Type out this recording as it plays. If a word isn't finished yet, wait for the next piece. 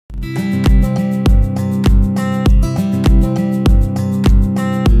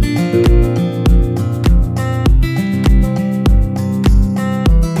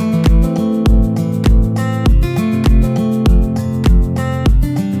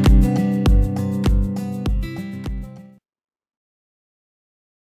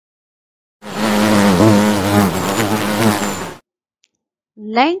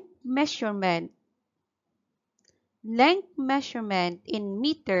Length measurement. Length measurement in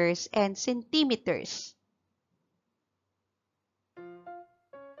meters and centimeters.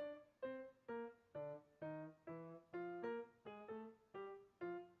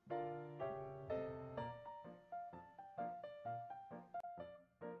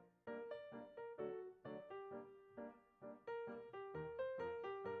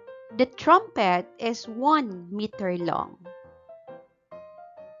 The trumpet is 1 meter long.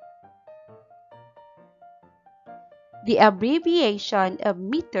 The abbreviation of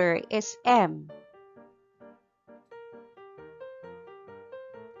meter is m.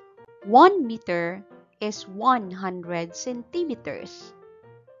 1 meter is 100 centimeters.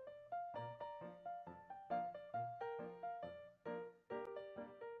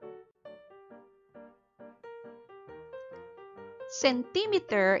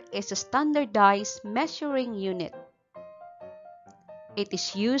 Centimeter is a standardized measuring unit. It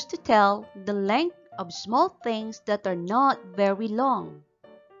is used to tell the length of small things that are not very long.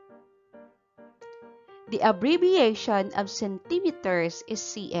 The abbreviation of centimeters is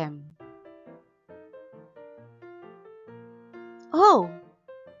cm. Oh,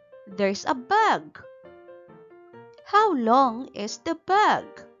 there's a bug. How long is the bug?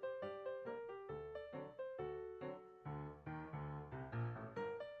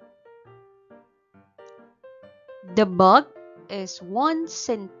 The bug is 1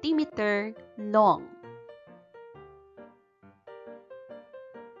 centimeter long.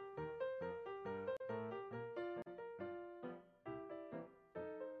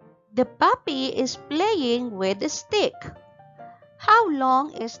 The puppy is playing with a stick. How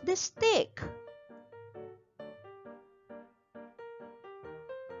long is the stick?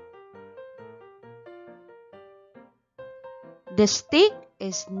 The stick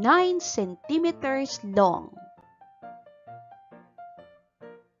is 9 centimeters long.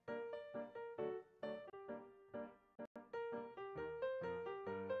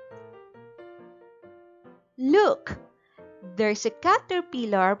 Look, there's a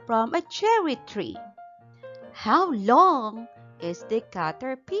caterpillar from a cherry tree. How long is the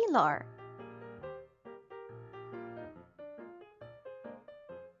caterpillar?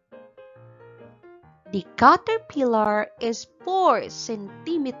 The caterpillar is 4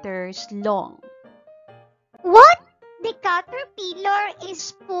 centimeters long. What? The caterpillar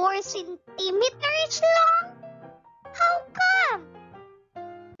is 4 centimeters long? How come?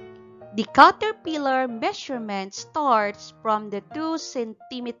 The caterpillar measurement starts from the 2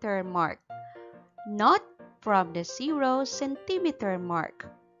 centimeter mark, not from the 0 centimeter mark.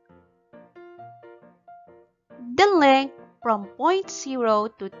 The length from point 0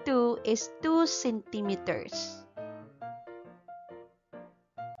 to 2 is 2 centimeters.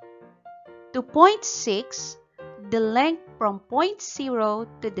 To point 6, the length from point 0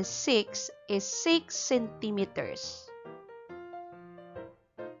 to the 6 is 6 centimeters.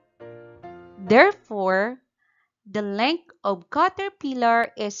 Therefore, the length of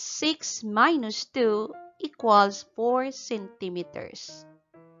caterpillar is 6 minus 2 equals 4 centimeters.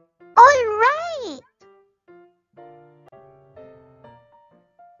 All right!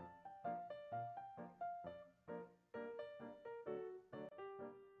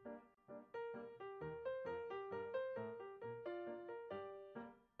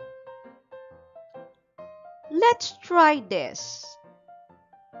 Let's try this.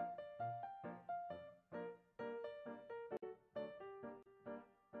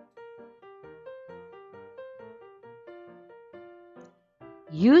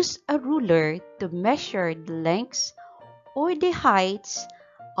 Use a ruler to measure the lengths or the heights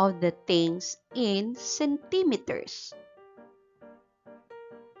of the things in centimeters.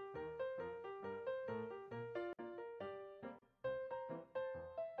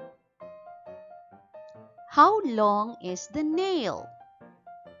 How long is the nail?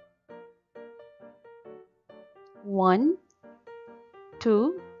 1,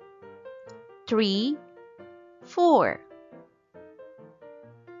 2, 3, 4.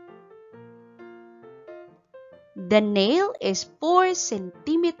 The nail is 4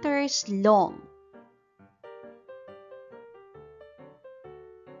 centimeters long.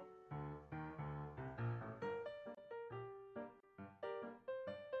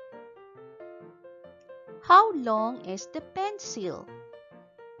 How long is the pencil?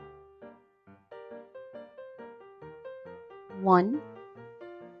 1,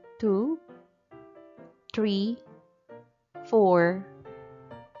 2, 3, 4,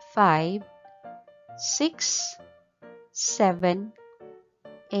 5, 6, 7,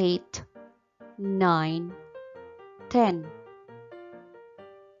 8, 9, 10.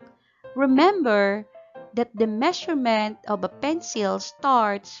 Remember, that the measurement of a pencil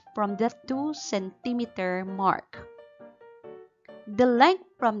starts from the 2 centimeter mark. The length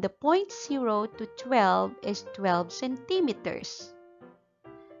from the point 0 to 12 is 12 centimeters.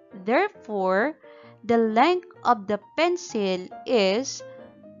 Therefore, the length of the pencil is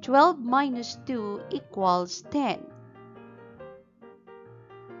 12 minus 2 equals 10.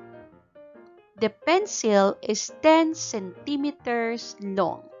 The pencil is 10 centimeters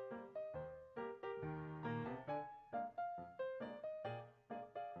long.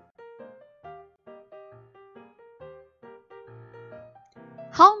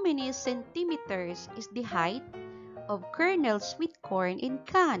 How many centimeters is the height of Colonel Sweet Corn in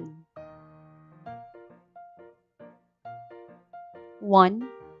can? 1,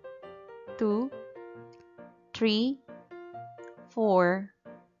 2, 3, 4,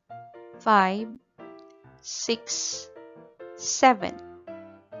 5, 6, 7.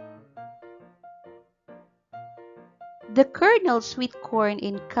 The Colonel Sweet Corn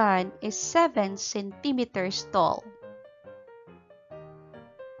in can is 7 centimeters tall.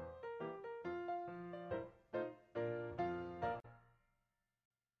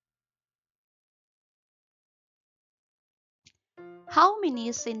 How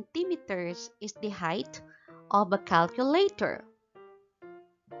many centimeters is the height of a calculator?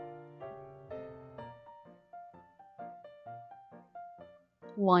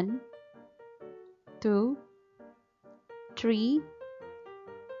 1, 2, 3,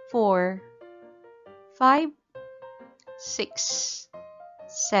 4, 5, 6,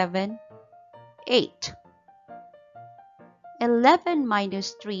 7, 8. 11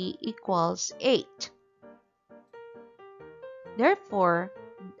 minus 3 equals 8. Therefore,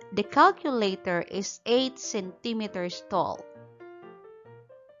 the calculator is 8 centimeters tall.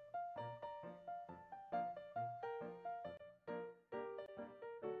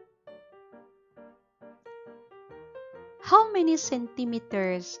 How many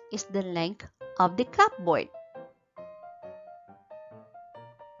centimeters is the length of the cupboard?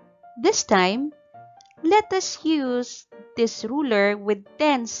 This time, let us use this ruler with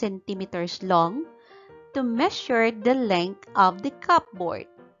 10 centimeters long to measure the length of the cupboard.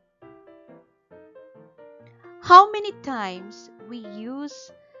 How many times we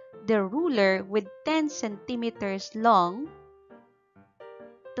use the ruler with 10 centimeters long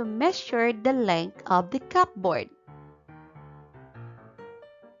to measure the length of the cupboard?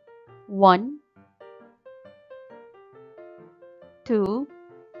 1, 2,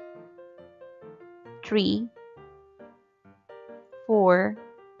 3, 4,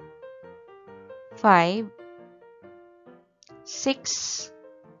 5, 6,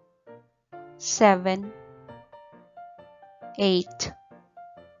 7, 8,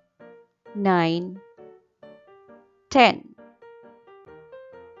 9, 10.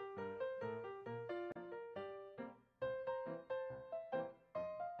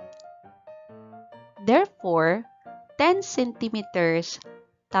 Therefore, 10 centimeters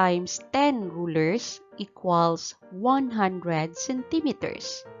times 10 rulers equals 100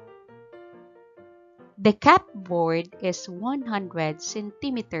 centimeters. The cupboard is 100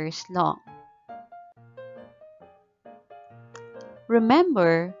 centimeters long.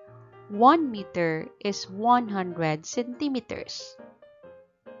 Remember, 1 meter is 100 centimeters.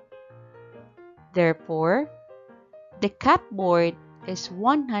 Therefore, the cupboard is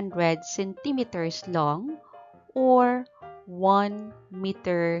 100 centimeters long or 1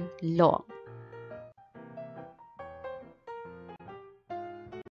 meter long.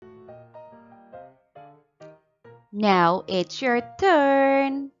 Now it's your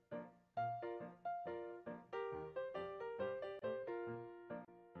turn.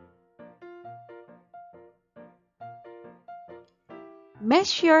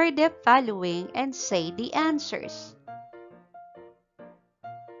 Measure the following and say the answers.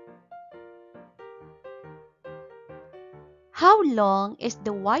 How long is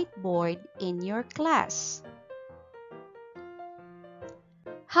the whiteboard in your class?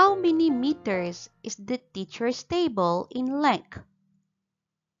 How many meters is the teacher's table in length?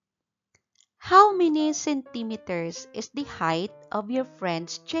 How many centimeters is the height of your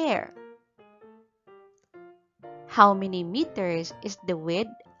friend's chair? How many meters is the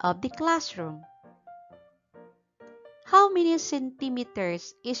width of the classroom? How many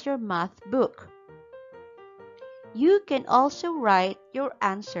centimeters is your math book? You can also write your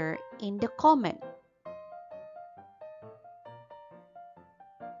answer in the comment.